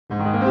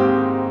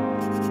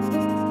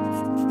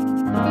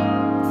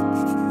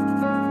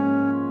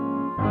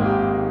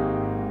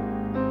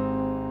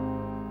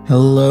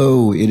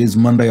Hello, it is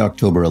Monday,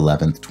 October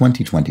 11th,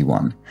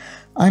 2021.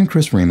 I'm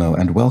Chris Remo,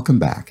 and welcome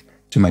back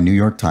to my New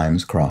York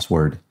Times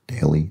Crossword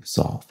Daily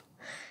Solve.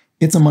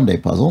 It's a Monday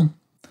puzzle.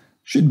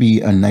 Should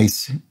be a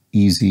nice,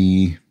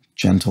 easy,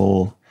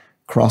 gentle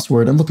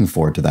crossword. I'm looking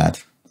forward to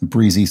that. A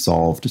breezy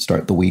solve to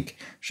start the week.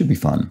 Should be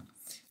fun.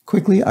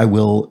 Quickly, I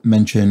will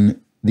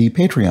mention the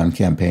Patreon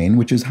campaign,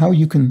 which is how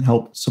you can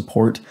help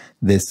support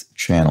this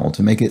channel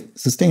to make it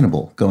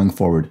sustainable going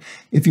forward.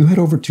 If you head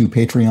over to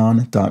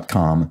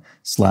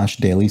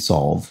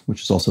patreon.com/dailysolve,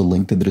 which is also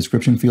linked in the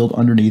description field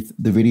underneath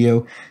the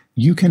video,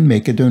 you can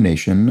make a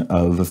donation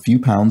of a few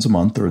pounds a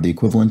month or the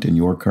equivalent in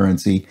your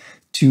currency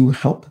to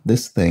help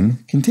this thing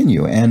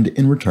continue. And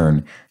in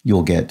return,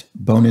 you'll get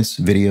bonus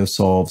video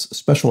solves,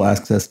 special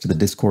access to the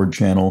Discord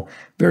channel,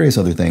 various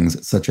other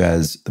things, such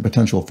as the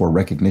potential for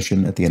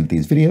recognition at the end of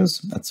these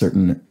videos at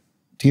certain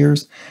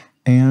tiers,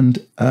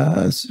 and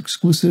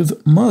exclusive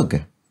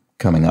mug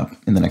coming up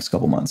in the next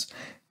couple months.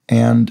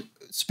 And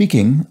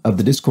speaking of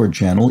the Discord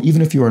channel,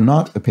 even if you are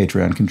not a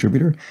Patreon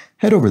contributor,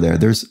 head over there.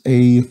 There's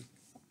a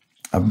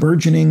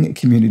burgeoning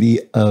community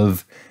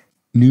of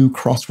new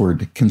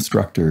crossword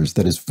constructors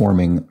that is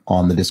forming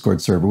on the Discord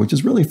server, which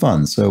is really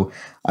fun. So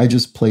I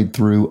just played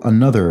through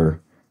another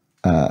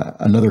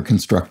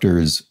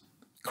constructor's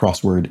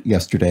crossword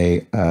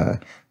yesterday,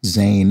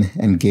 Zane,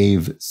 and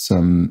gave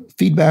some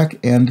feedback,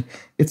 and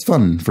it's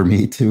fun for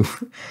me to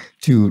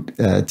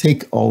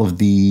take all of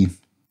the,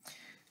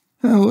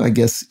 I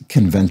guess,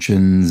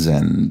 conventions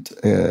and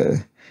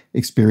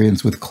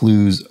experience with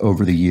clues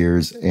over the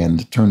years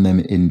and turn them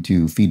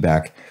into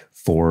feedback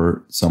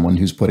for someone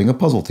who's putting a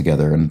puzzle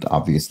together. And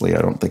obviously,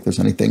 I don't think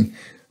there's anything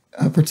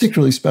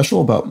particularly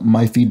special about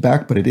my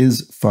feedback, but it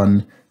is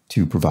fun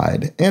to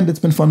provide. And it's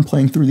been fun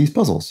playing through these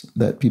puzzles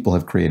that people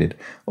have created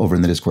over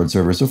in the Discord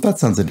server. So if that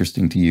sounds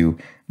interesting to you,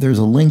 there's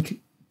a link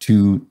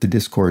to the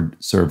Discord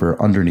server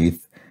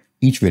underneath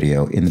each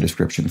video in the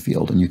description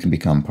field, and you can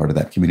become part of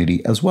that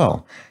community as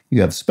well.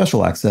 You have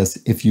special access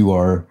if you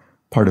are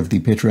part of the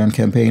Patreon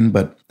campaign,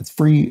 but it's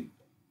free.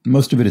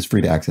 Most of it is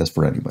free to access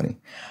for anybody.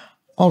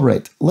 All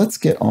right, let's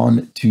get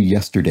on to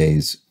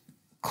yesterday's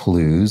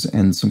clues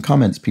and some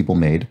comments people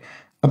made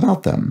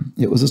about them.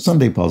 It was a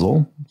Sunday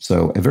puzzle,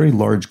 so a very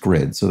large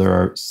grid, so there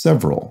are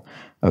several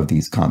of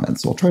these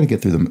comments. So I'll try to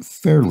get through them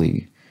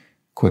fairly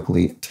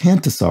quickly.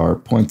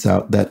 Tantasar points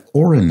out that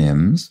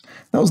oronyms,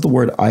 that was the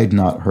word I'd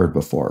not heard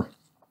before.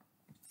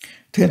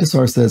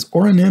 Tantasar says,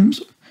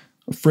 oronyms,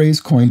 a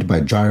phrase coined by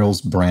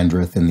Giles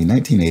Brandreth in the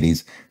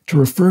 1980s to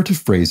refer to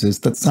phrases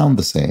that sound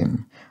the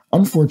same.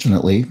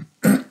 Unfortunately,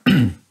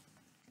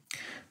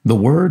 the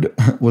word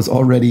was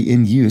already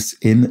in use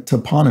in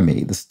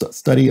toponymy, the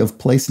study of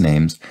place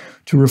names,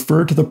 to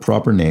refer to the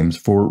proper names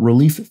for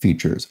relief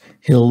features,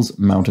 hills,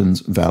 mountains,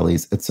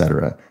 valleys,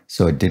 etc.,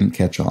 so it didn't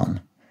catch on.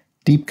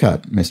 Deep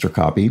cut, Mr.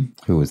 Copy,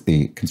 who is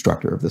the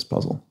constructor of this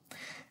puzzle.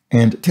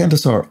 And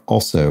Tantasar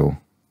also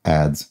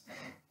adds,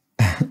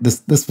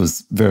 this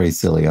was very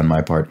silly on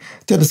my part.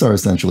 Tantasar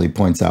essentially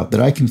points out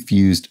that I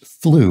confused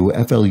flu,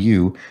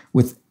 F-L-U,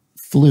 with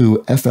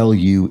flu,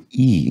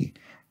 F-L-U-E.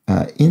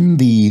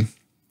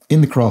 In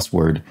the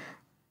crossword,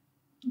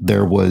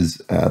 there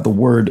was the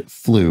word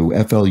flue,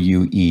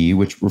 F-L-U-E,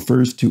 which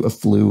refers to a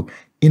flue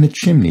in a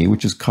chimney,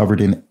 which is covered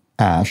in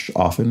ash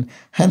often,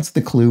 hence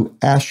the clue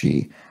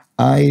ashy.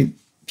 I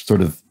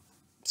sort of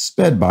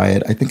sped by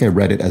it. I think I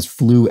read it as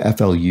flu,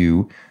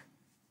 F-L-U,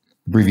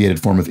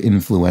 abbreviated form of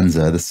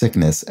influenza, the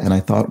sickness, and I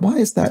thought, why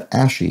is that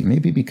ashy?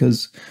 Maybe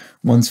because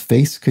one's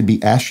face could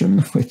be ashen,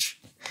 which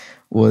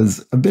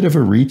was a bit of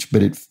a reach,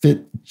 but it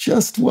fit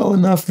just well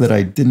enough that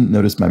I didn't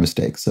notice my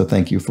mistake, so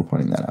thank you for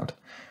pointing that out.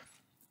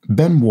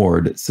 Ben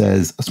Ward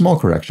says, a small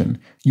correction.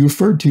 You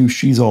referred to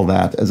She's All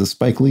That as a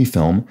Spike Lee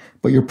film,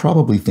 but you're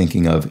probably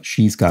thinking of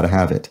She's Gotta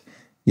Have It.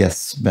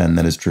 Yes, Ben,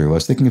 that is true. I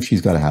was thinking of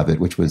She's Gotta Have It,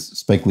 which was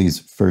Spike Lee's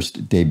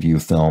first debut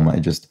film. I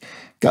just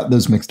got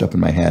those mixed up in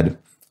my head.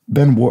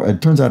 Ben Ward,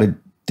 it turns out I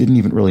didn't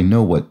even really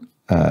know what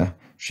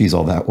She's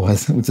All That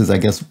was, which is, I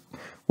guess,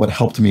 what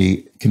helped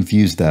me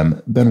confuse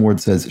them. Ben Ward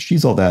says,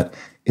 She's All That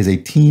is a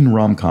teen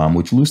rom-com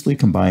which loosely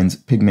combines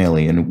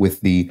Pygmalion with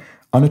the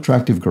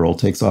unattractive girl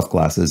takes off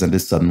glasses and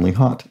is suddenly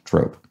hot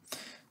trope.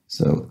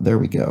 So there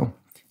we go.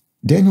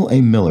 Daniel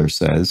A. Miller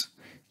says,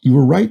 you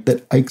were right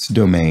that Ike's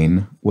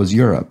domain was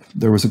Europe.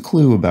 There was a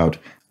clue about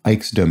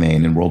Ike's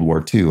domain in World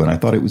War II, and I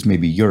thought it was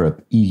maybe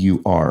Europe,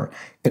 E-U-R.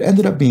 It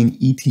ended up being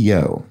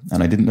ETO,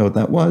 and I didn't know what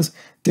that was.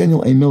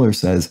 Daniel A. Miller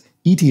says,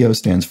 ETO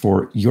stands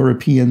for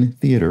European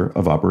Theater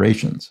of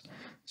Operations.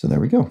 So there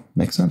we go.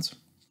 Makes sense.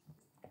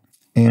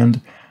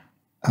 And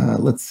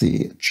let's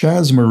see.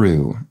 Chaz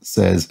Maru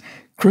says,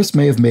 Chris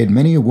may have made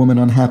many a woman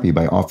unhappy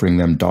by offering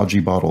them dodgy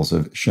bottles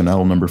of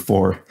Chanel No.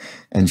 4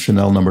 and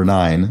Chanel No.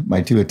 9,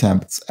 my two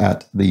attempts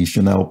at the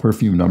Chanel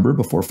perfume number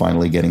before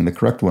finally getting the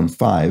correct one,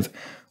 5,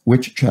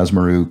 which Chaz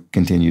Maru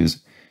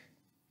continues,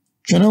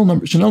 Chanel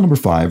No.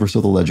 5, or so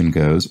the legend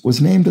goes,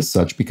 was named as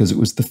such because it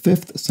was the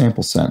 5th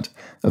sample scent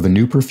of a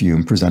new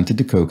perfume presented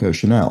to Coco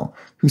Chanel,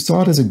 who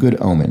saw it as a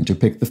good omen to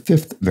pick the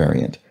 5th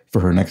variant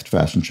for her next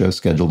fashion show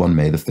scheduled on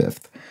May the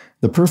 5th.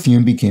 The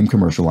perfume became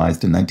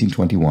commercialized in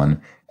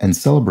 1921 and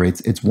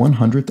celebrates its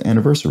 100th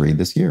anniversary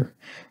this year.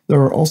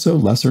 There are also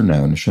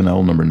lesser-known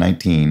Chanel No.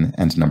 19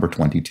 and No.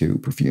 22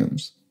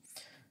 perfumes.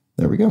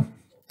 There we go.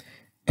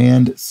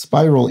 And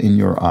Spiral in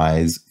Your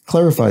Eyes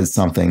clarifies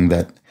something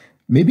that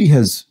maybe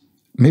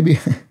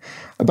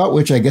about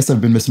which I guess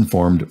I've been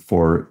misinformed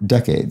for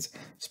decades.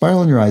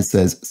 Spiral in Your Eyes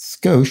says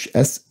Skosh,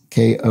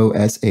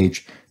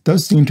 S-K-O-S-H,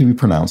 does seem to be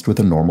pronounced with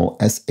a normal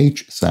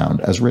SH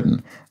sound as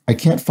written. I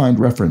can't find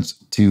reference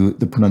to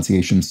the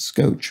pronunciation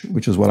Scotch,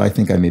 which is what I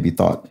think I maybe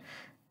thought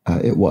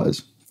it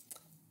was.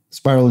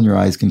 Spiral in Your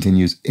Eyes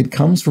continues, it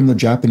comes from the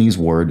Japanese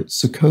word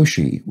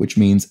sukoshi, which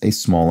means a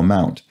small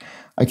amount.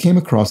 I came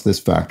across this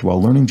fact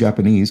while learning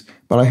Japanese,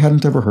 but I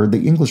hadn't ever heard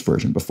the English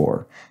version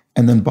before.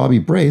 And then Bobby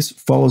Brace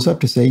follows up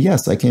to say,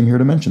 yes, I came here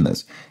to mention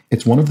this.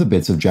 It's one of the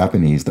bits of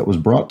Japanese that was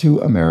brought to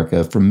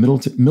America from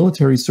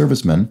military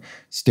servicemen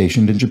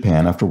stationed in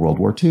Japan after World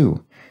War II.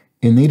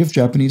 In native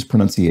Japanese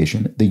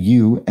pronunciation, the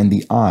U and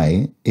the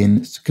I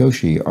in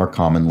Skoshi are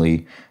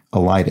commonly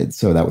elided,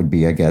 so that would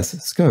be, I guess,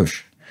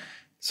 Skosh.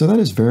 So that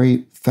is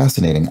very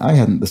fascinating. I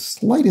hadn't the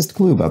slightest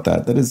clue about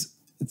that. That is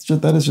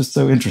just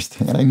so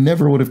interesting, and I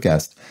never would have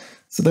guessed.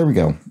 So there we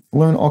go.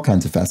 Learn all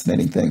kinds of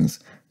fascinating things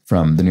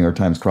from the New York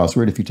Times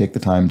crossword if you take the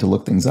time to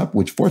look things up,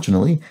 which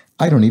fortunately,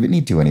 I don't even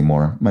need to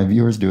anymore. My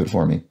viewers do it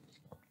for me.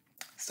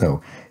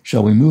 So,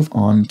 shall we move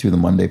on to the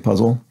Monday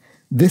puzzle?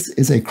 This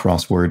is a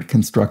crossword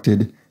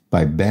constructed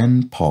by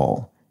Ben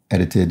Paul,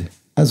 edited,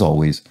 as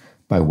always,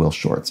 by Will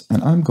Shorts,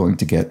 and I'm going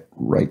to get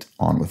right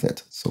on with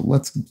it. So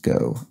let's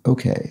go.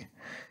 Okay.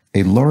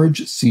 A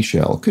large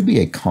seashell, could be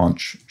a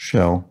conch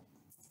shell.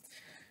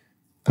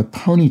 A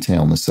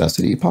ponytail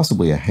necessity,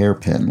 possibly a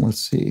hairpin, let's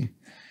see.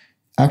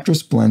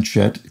 Actress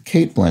Blanchett,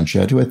 Kate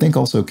Blanchett, who I think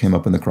also came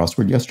up in the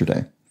crossword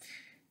yesterday.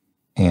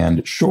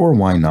 And sure,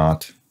 why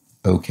not?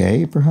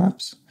 Okay,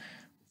 perhaps?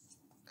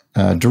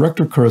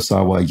 Director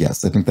Kurosawa,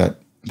 yes, I think that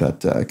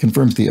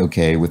confirms the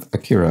okay with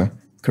Akira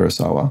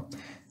Kurosawa.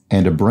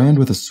 And a brand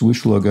with a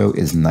swoosh logo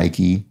is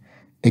Nike.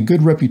 A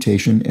good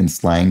reputation in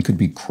slang could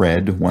be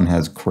cred. One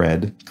has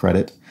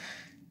credit.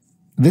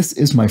 This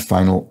is my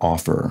final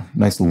offer.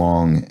 Nice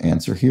long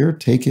answer here.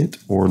 Take it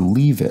or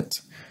leave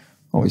it.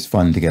 Always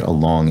fun to get a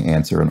long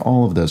answer in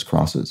all of those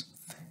crosses.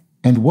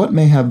 And what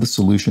may have the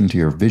solution to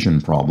your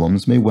vision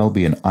problems may well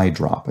be an eye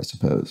drop, I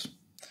suppose.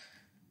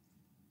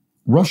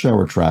 Rush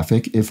hour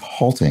traffic, if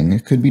halting,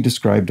 could be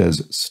described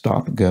as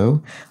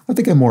stop-go. I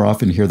think I more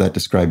often hear that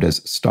described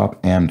as stop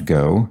and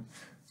go.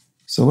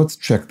 So let's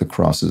check the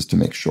crosses to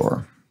make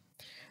sure.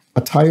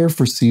 Attire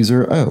for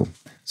Caesar. Oh,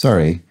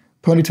 sorry.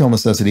 Ponytail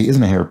necessity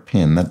isn't a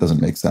hairpin. That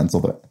doesn't make sense,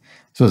 although I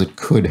suppose it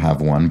could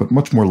have one, but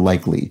much more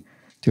likely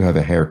to have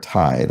a hair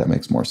tie. That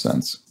makes more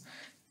sense.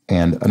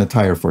 And an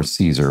attire for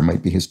Caesar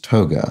might be his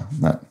toga.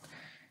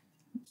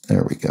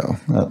 There we go.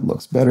 That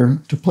looks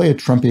better. To play a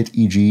trumpet,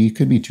 e.g.,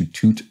 could be to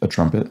toot a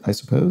trumpet, I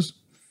suppose.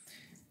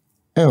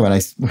 Oh, and I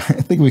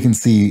think we can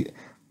see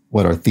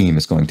what our theme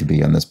is going to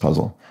be on this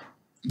puzzle.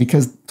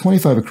 Because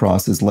 25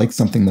 across is like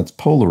something that's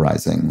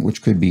polarizing,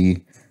 which could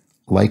be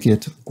like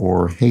it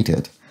or hate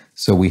it.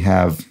 So we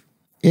have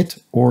it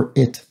or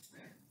it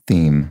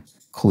theme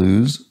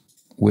clues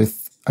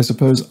with, I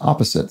suppose,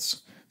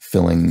 opposites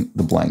filling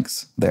the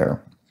blanks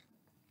there.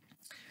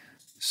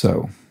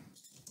 So,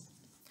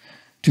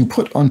 to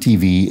put on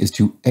TV is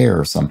to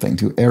air something,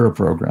 to air a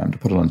program, to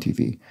put it on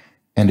TV.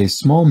 And a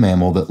small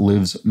mammal that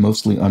lives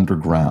mostly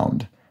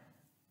underground.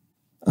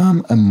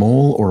 A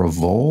mole or a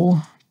vole,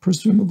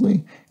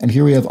 presumably. And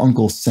here we have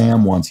Uncle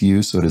Sam wants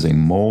you, so it is a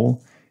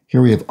mole.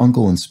 Here we have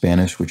uncle in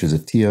Spanish, which is a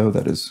tío,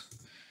 that is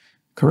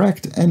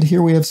correct. And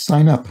here we have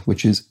sign up,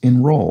 which is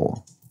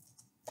enroll.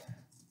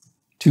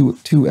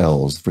 Two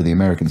L's for the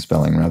American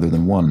spelling rather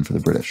than one for the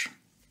British.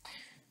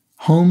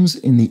 Homes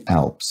in the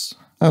Alps.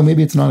 Oh,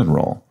 maybe it's not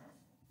enroll.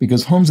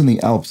 Because homes in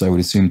the Alps I would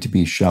assume to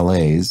be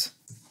chalets.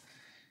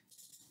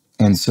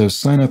 And so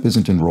sign up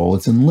isn't enroll,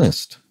 it's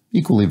enlist.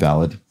 Equally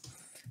valid.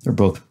 They're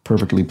both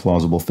perfectly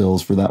plausible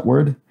fills for that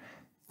word.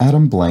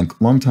 Adam Blank,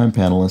 longtime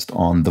panelist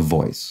on The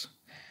Voice.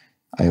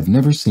 I have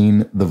never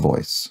seen The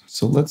Voice,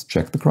 so let's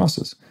check the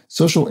crosses.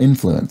 Social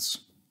influence.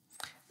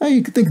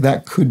 You could think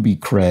that could be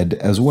cred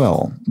as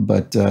well,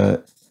 but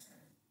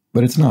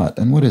it's not.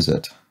 And what is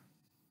it?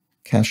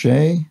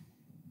 Cachet?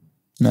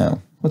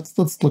 No.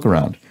 Let's look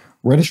around.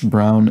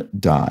 Reddish-brown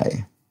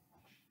dye.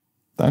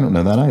 I don't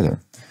know that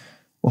either.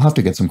 We'll have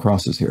to get some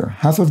crosses here.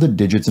 Half of the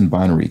digits in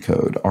binary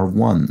code are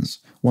ones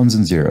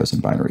and zeros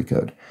in binary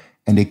code.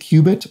 And a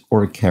cubit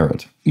or a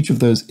carat. Each of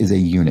those is a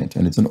unit,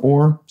 and it's an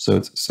or, so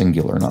it's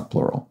singular, not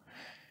plural.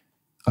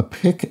 A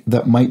pick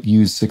that might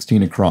use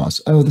 16 across.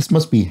 Oh, this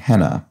must be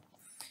henna.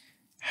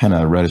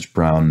 Henna,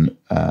 reddish-brown,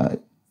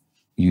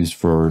 used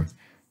for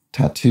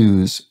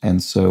tattoos.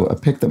 And so a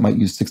pick that might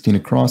use 16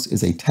 across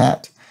is a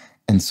tat.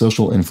 And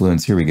social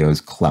influence, here we go,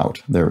 is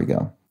clout. There we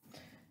go.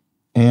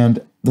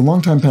 And the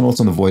longtime panelist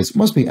on The Voice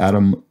must be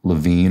Adam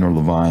Levine or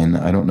Levine.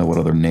 I don't know what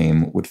other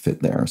name would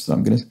fit there. So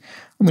I'm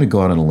gonna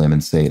go out on a limb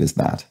and say it is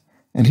that.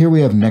 And here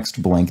we have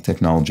next blank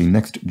technology,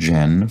 next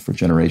gen for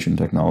generation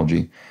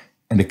technology.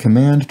 And a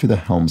command to the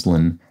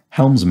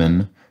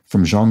helmsman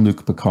from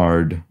Jean-Luc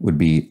Picard would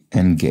be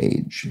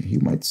engage, you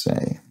might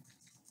say.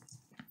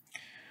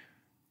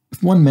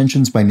 If one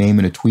mentions by name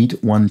in a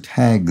tweet, one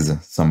tags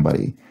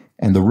somebody.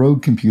 And the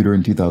rogue computer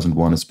in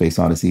 2001, A Space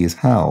Odyssey, is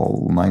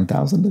HAL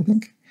 9000, I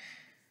think.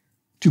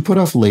 To put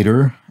off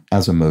later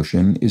as a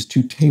motion is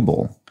to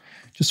table,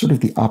 just sort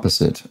of the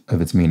opposite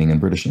of its meaning in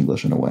British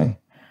English in a way.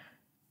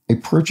 A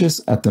purchase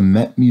at the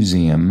Met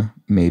Museum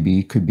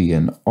maybe could be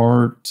an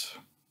art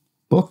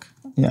book.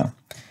 Yeah,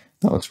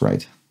 that looks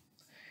right.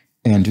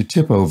 And to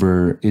tip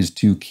over is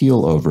to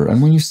keel over.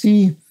 And when you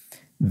see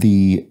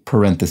the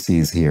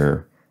parentheses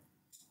here,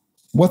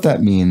 what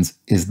that means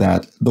is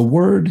that the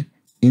word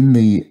in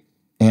the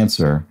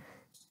answer,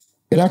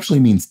 it actually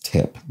means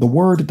tip. The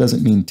word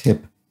doesn't mean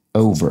tip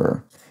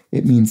over.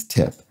 It means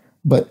tip.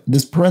 But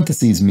this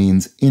parentheses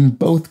means in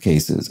both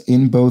cases,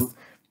 in both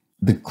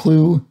the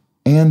clue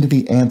and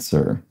the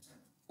answer,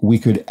 we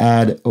could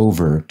add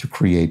over to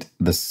create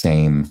the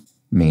same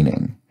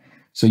meaning.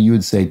 So you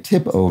would say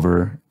tip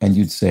over and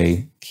you'd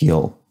say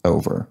keel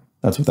over.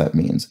 That's what that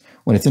means.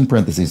 When it's in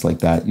parentheses like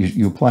that,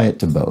 you apply it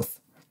to both.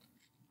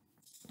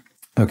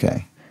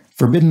 Okay.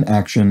 Forbidden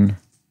action.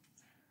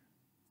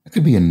 It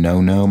could be a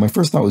no-no. My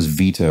first thought was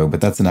veto,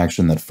 but that's an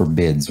action that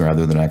forbids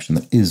rather than an action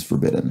that is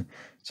forbidden.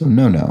 So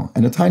no-no.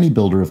 And a tiny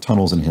builder of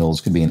tunnels and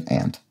hills could be an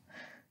ant.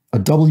 A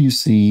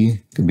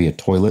WC could be a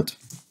toilet.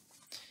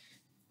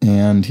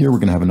 And here we're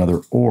going to have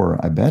another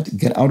or, I bet.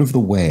 Get out of the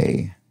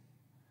way.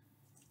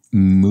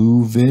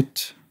 Move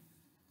it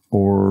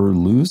or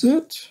lose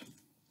it?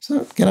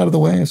 So get out of the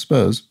way, I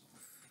suppose.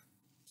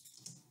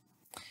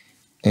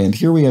 And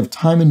here we have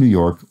time in New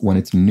York when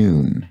it's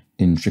noon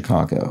in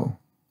Chicago.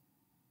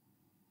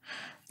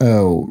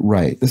 Oh,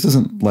 right. This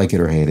isn't like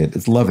it or hate it.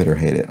 It's love it or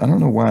hate it. I don't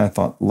know why I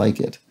thought like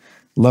it.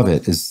 Love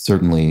it is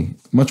certainly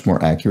much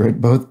more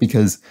accurate, both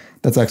because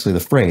that's actually the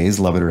phrase,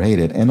 love it or hate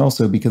it, and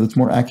also because it's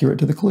more accurate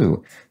to the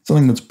clue.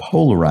 Something that's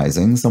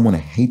polarizing, someone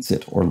hates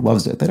it or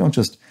loves it. They don't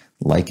just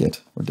like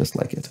it or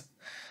dislike it.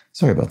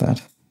 Sorry about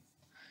that.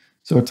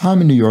 So a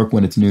time in New York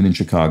when it's noon in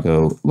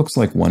Chicago looks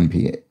like 1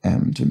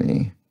 p.m. to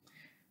me.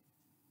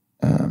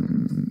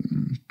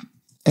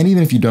 And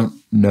even if you don't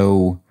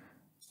know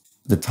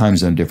the time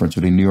zone difference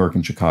between New York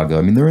and Chicago,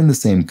 I mean, they're in the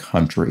same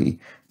country.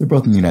 They're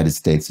both in the United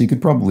States. So you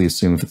could probably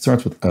assume if it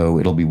starts with O,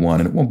 it'll be 1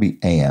 and it won't be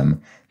AM.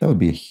 That would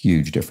be a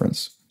huge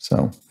difference.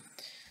 So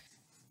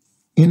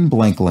in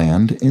blank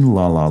land, in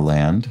La La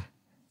Land,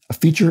 a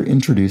feature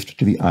introduced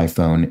to the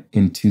iPhone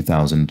in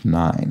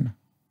 2009.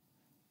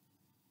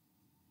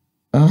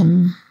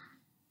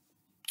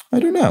 I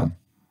don't know.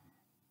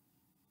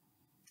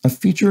 A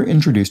feature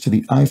introduced to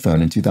the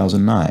iPhone in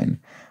 2009.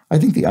 I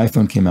think the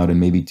iPhone came out in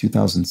maybe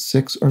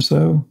 2006 or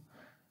so.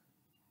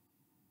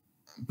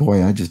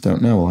 Boy, I just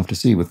don't know. We'll have to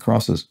see with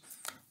crosses.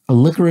 A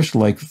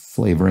licorice-like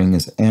flavoring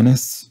is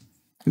anise.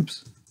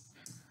 Oops.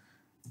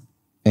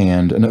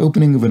 And an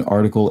opening of an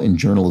article in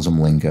journalism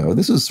lingo.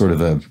 This is sort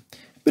of a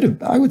bit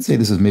of, I would say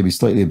this is maybe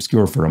slightly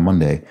obscure for a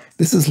Monday.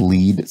 This is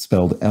lead,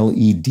 spelled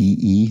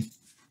L-E-D-E.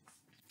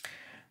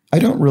 I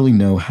don't really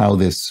know how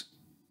this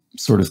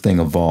sort of thing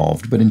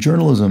evolved, but in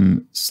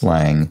journalism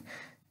slang,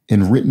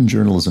 in written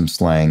journalism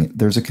slang,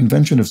 there's a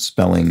convention of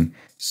spelling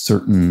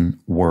certain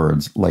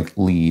words like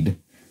lead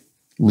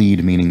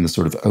meaning the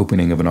sort of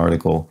opening of an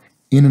article,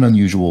 in an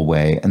unusual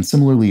way. And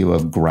similarly, you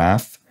have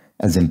graph,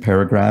 as in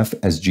paragraph,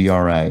 as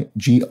G-R-A-F.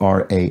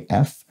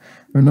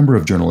 There are a number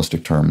of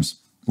journalistic terms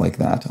like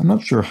that. I'm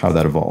not sure how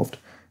that evolved,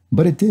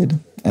 but it did.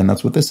 And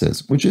that's what this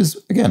is, which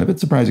is, again, a bit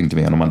surprising to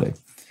me on a Monday.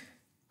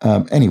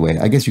 Anyway,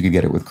 I guess you could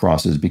get it with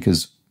crosses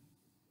because,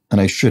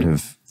 and I should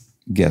have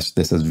guessed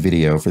this as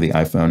video for the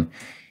iPhone.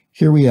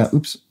 Here we have,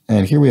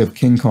 and here we have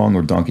King Kong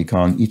or Donkey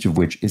Kong, each of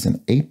which is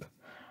an ape,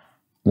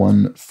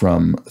 one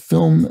from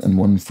film and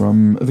one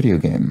from a video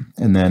game.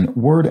 And then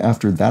word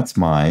after that's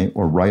my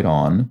or right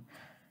on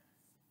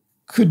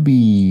could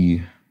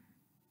be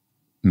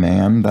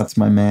man, that's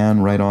my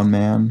man, right on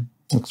man.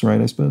 Looks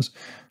right, I suppose.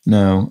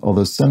 No,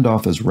 although send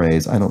off as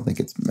raise, I don't think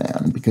it's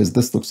man because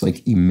this looks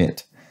like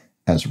emit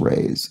as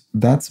raise.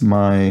 That's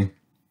my,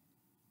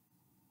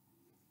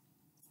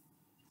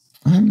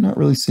 I'm not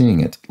really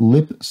seeing it.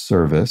 Lip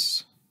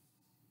service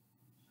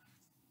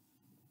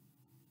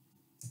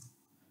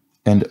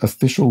and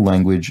official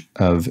language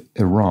of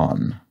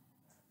Iran.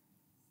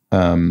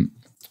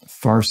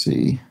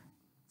 Farsi.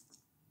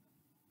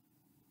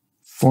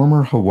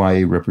 Former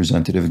Hawaii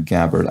representative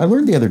Gabbard. I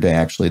learned the other day,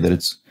 actually, that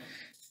it's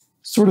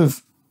sort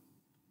of,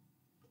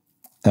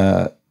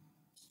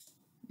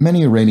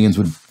 many Iranians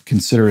would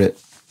consider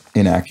it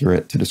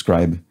inaccurate to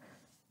describe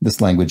this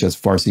language as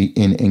Farsi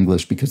in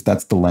English because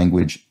that's the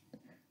language,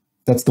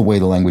 that's the way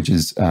the language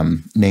is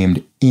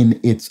named in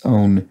its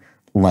own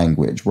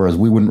language, whereas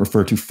we wouldn't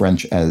refer to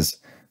French as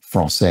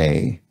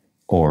français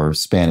or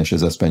Spanish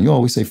as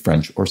espagnol. We say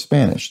French or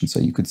Spanish, and so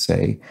you could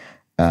say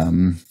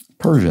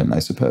Persian, I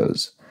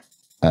suppose.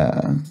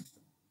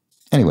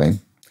 Anyway,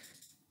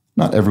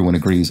 not everyone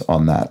agrees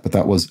on that, but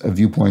that was a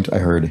viewpoint I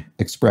heard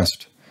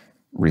expressed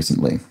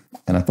recently,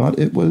 and I thought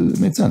it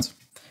made sense.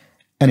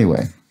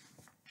 Anyway,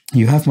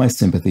 you have my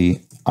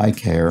sympathy. I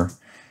care.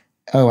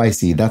 Oh, I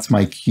see. That's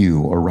my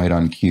cue, or right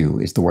on cue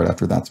is the word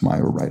after that's my,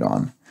 or right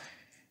on.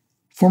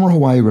 Former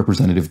Hawaii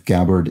Representative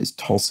Gabbard is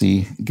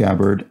Tulsi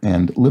Gabbard.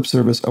 And lip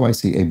service, oh, I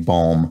see, a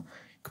balm. You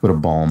could put a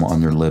balm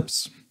on your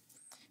lips.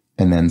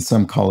 And then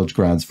some college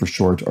grads for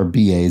short are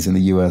BAs in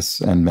the US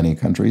and many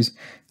countries.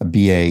 A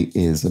BA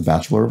is a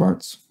Bachelor of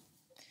Arts.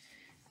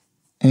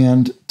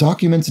 And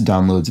documents,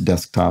 downloads,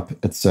 desktop,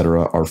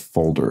 etc. are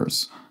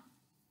folders.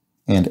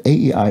 And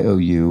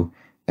AEIOU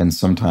and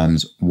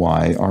sometimes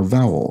Y are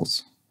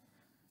vowels.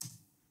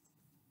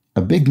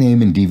 A big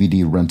name in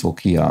DVD rental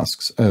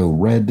kiosks. Oh,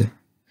 red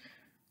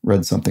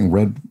something.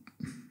 Red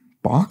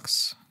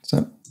box? Is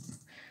that?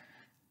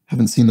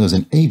 Haven't seen those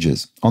in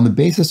ages. On the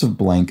basis of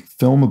blank,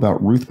 film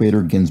about Ruth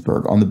Bader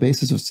Ginsburg. On the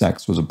basis of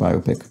sex was a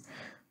biopic.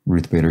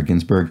 Ruth Bader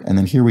Ginsburg. And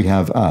then here we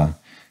have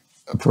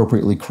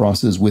appropriately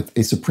crosses with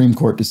a Supreme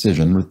Court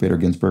decision. Ruth Bader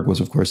Ginsburg was,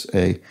 of course,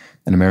 an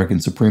American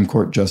Supreme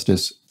Court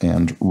justice,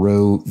 and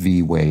Roe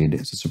v. Wade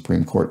is a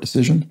Supreme Court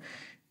decision.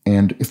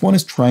 And if one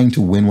is trying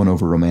to win one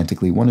over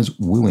romantically, one is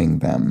wooing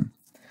them.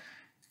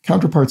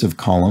 Counterparts of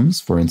columns,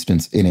 for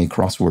instance, in a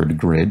crossword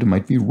grid,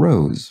 might be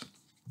rows.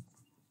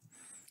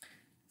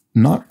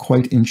 Not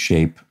quite in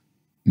shape,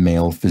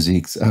 male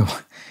physiques.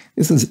 Oh,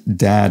 this is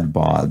dad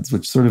bods,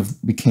 which sort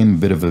of became a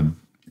bit of a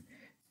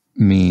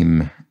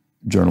meme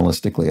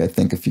journalistically, I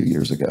think, a few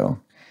years ago.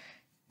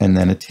 And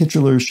then a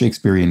titular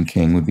Shakespearean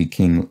king would be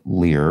King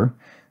Lear.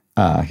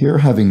 Here,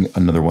 having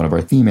another one of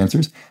our theme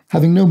answers,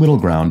 having no middle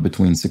ground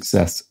between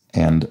success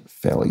and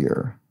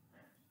failure.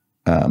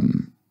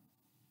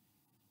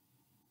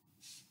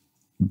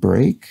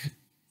 Break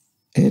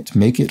it,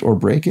 make it, or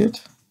break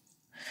it.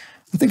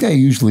 I think I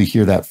usually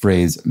hear that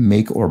phrase,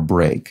 make or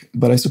break,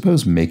 but I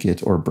suppose make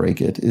it or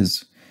break it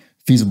is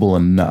feasible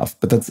enough,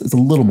 but it's a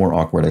little more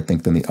awkward, I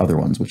think, than the other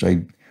ones, which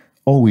I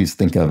always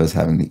think of as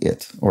having the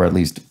it, or at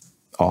least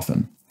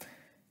often.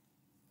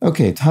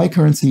 Okay, Thai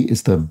currency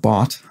is the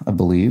baht, I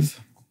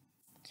believe.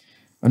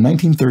 A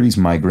 1930s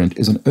migrant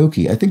is an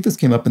Okie. I think this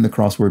came up in the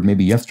crossword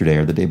maybe yesterday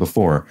or the day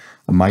before.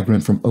 A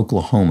migrant from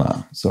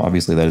Oklahoma. So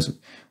obviously that is a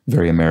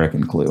very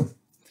American clue.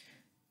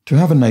 To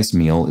have a nice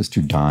meal is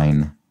to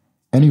dine.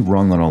 Any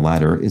rung on a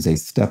ladder is a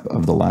step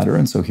of the ladder.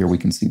 And so here we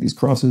can see these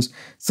crosses.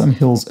 Some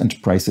hills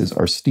and prices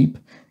are steep,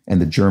 and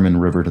the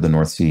German river to the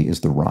North Sea is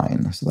the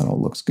Rhine. So that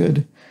all looks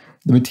good.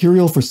 The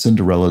material for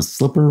Cinderella's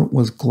slipper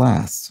was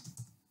glass.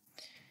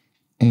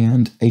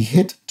 And a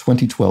hit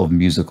 2012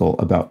 musical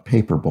about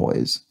paper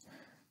boys.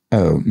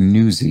 Oh,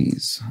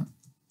 Newsies,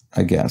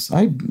 I guess.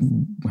 I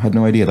had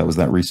no idea that was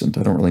that recent.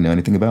 I don't really know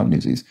anything about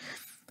Newsies.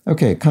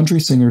 Okay, country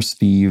singer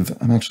Steve,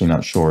 I'm actually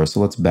not sure, so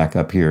let's back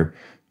up here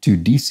to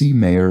DC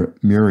Mayor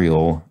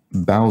Muriel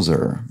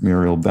Bowser.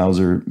 Muriel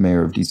Bowser,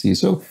 Mayor of DC.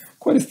 So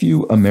quite a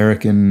few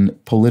American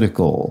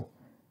political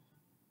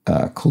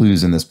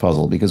clues in this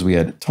puzzle, because we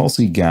had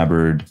Tulsi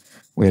Gabbard,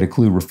 we had a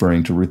clue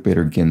referring to Ruth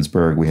Bader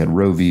Ginsburg, we had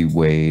Roe v.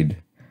 Wade,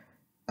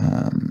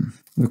 there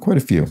were quite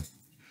a few.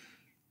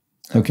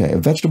 Okay, a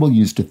vegetable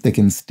used to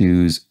thicken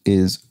stews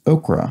is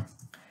okra.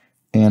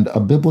 And a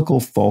biblical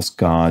false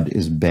god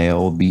is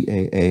Baal,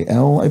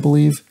 B-A-A-L, I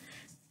believe.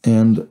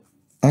 And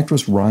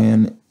actress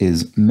Ryan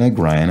is Meg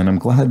Ryan. And I'm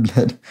glad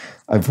that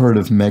I've heard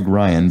of Meg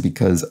Ryan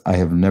because I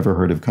have never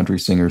heard of country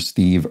singer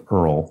Steve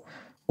Earle,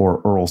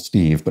 or Earl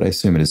Steve, but I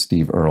assume it is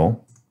Steve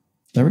Earle.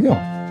 There we go.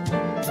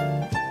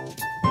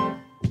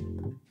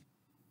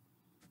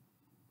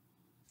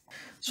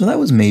 So that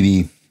was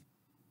maybe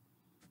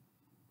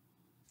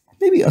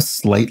a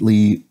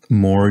slightly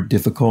more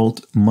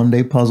difficult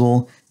Monday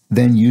puzzle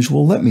than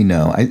usual. Let me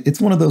know. It's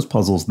one of those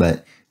puzzles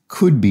that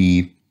could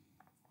be,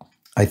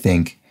 I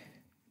think,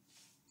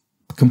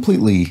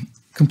 completely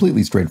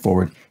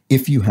straightforward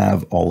if you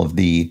have all of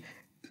the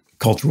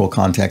cultural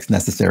context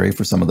necessary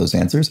for some of those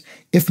answers.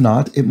 If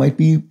not, it might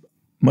be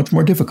much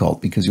more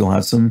difficult because you'll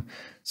have some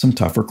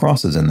tougher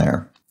crosses in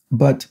there.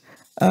 But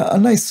a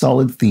nice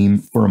solid theme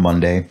for a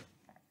Monday.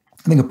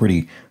 I think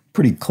a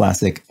pretty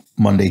classic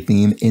Monday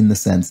theme in the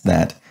sense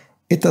that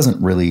it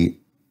doesn't really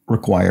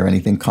require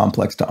anything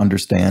complex to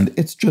understand.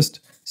 It's just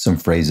some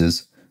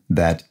phrases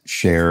that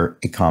share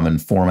a common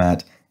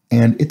format,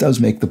 and it does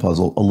make the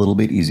puzzle a little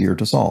bit easier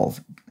to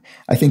solve.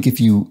 I think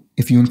if you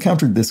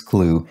encountered this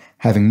clue,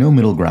 having no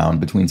middle ground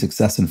between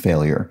success and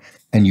failure,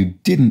 and you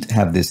didn't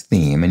have this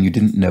theme, and you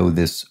didn't know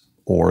this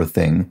or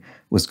thing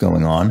was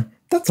going on,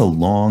 that's a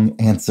long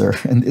answer,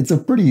 and it's a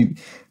pretty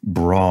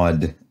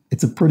broad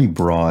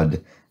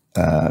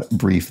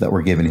brief that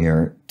we're given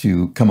here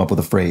to come up with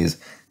a phrase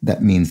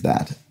that means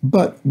that.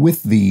 But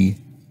with the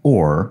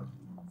or,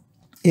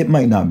 it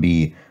might not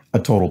be a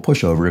total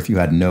pushover if you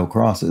had no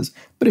crosses.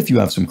 But if you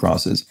have some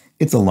crosses,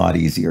 it's a lot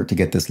easier to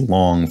get this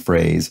long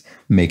phrase,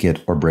 make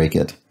it or break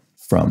it,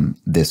 from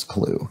this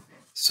clue.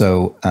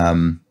 So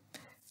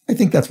I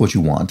think that's what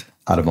you want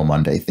out of a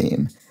Monday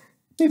theme.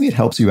 Maybe it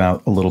helps you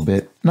out a little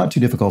bit, not too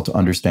difficult to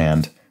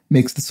understand,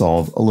 makes the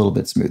solve a little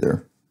bit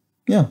smoother.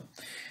 Yeah.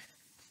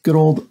 Good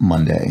old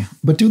Monday.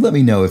 But do let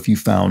me know if you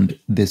found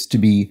this to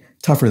be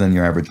tougher than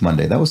your average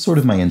Monday. That was sort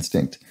of my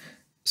instinct.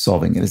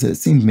 solving it is that it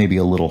seemed maybe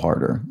a little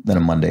harder than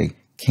a Monday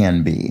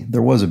can be.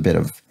 There was a bit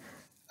of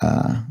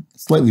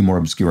slightly more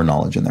obscure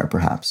knowledge in there,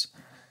 perhaps.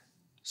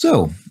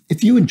 So,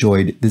 if you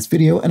enjoyed this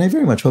video, and I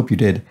very much hope you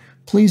did,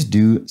 please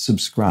do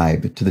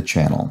subscribe to the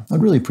channel.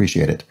 I'd really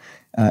appreciate it.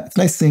 It's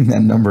nice seeing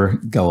that number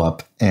go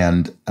up,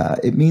 and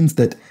it means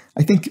that,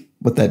 I think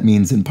what that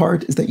means in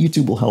part is that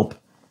YouTube will help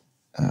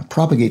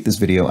propagate this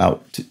video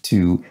out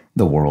to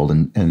the world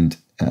and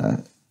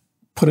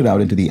put it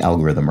out into the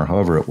algorithm or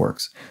however it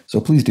works.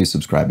 So please do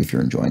subscribe if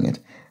you're enjoying it.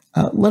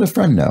 Let a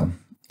friend know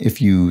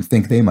if you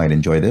think they might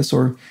enjoy this,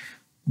 or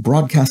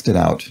broadcast it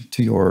out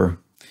to your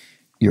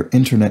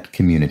internet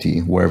community,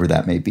 wherever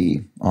that may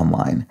be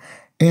online.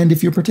 And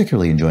if you're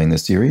particularly enjoying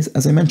this series,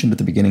 as I mentioned at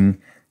the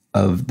beginning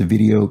of the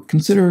video,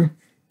 consider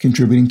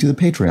contributing to the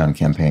Patreon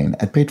campaign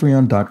at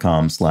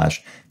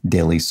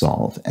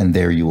patreon.com/dailysolve. And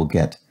there you will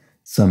get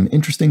some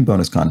interesting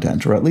bonus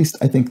content, or at least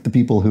I think the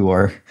people who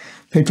are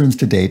patrons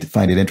to date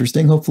find it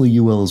interesting. Hopefully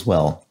you will as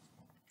well.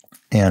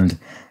 And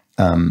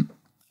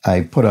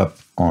I put up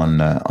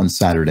on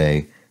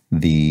Saturday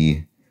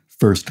the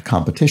first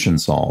competition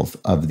solve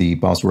of the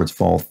Boss Words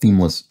Fall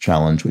Themeless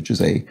Challenge, which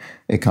is a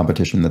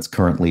competition that's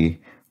currently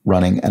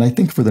running. And I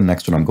think for the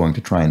next one, I'm going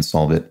to try and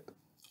solve it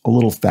a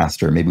little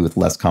faster, maybe with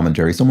less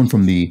commentary. Someone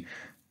from the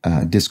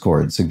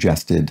Discord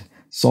suggested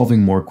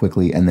solving more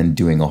quickly and then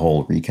doing a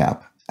whole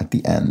recap at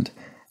the end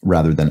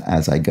rather than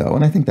as I go.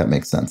 And I think that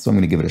makes sense. So I'm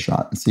going to give it a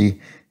shot and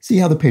see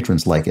how the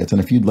patrons like it. And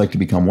if you'd like to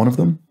become one of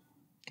them,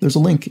 there's a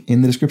link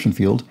in the description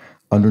field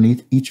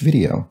underneath each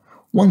video.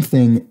 One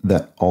thing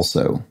that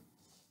also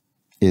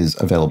is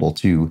available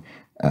to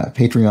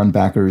Patreon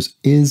backers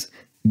is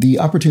the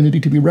opportunity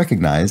to be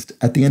recognized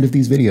at the end of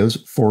these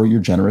videos for your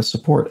generous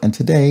support. And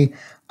today,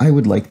 I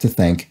would like to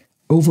thank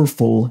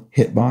Overfull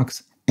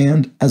Hitbox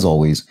and, as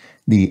always,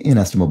 the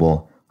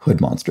inestimable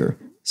Hood Monster.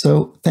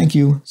 So thank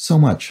you so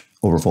much,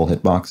 Overfull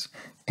Hitbox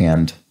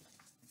and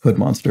Hood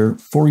Monster,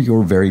 for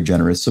your very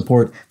generous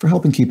support, for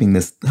helping keep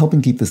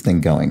this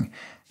thing going.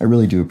 I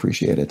really do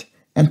appreciate it.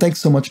 And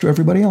thanks so much to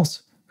everybody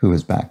else who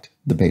has backed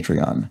the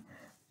Patreon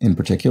in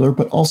particular,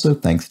 but also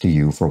thanks to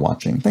you for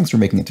watching. Thanks for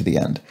making it to the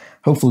end.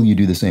 Hopefully you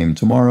do the same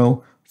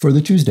tomorrow for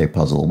the Tuesday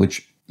puzzle,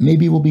 which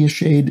maybe will be a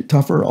shade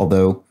tougher,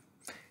 although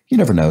you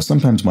never know.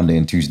 Sometimes Monday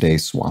and Tuesday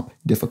swap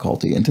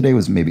difficulty, and today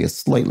was maybe a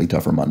slightly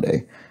tougher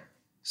Monday.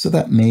 So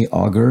that may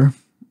augur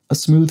a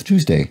smooth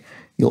Tuesday.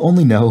 You'll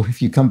only know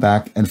if you come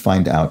back and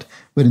find out.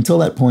 But until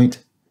that point,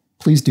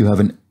 please do have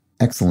an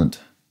excellent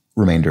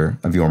remainder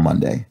of your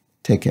Monday.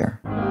 Take care.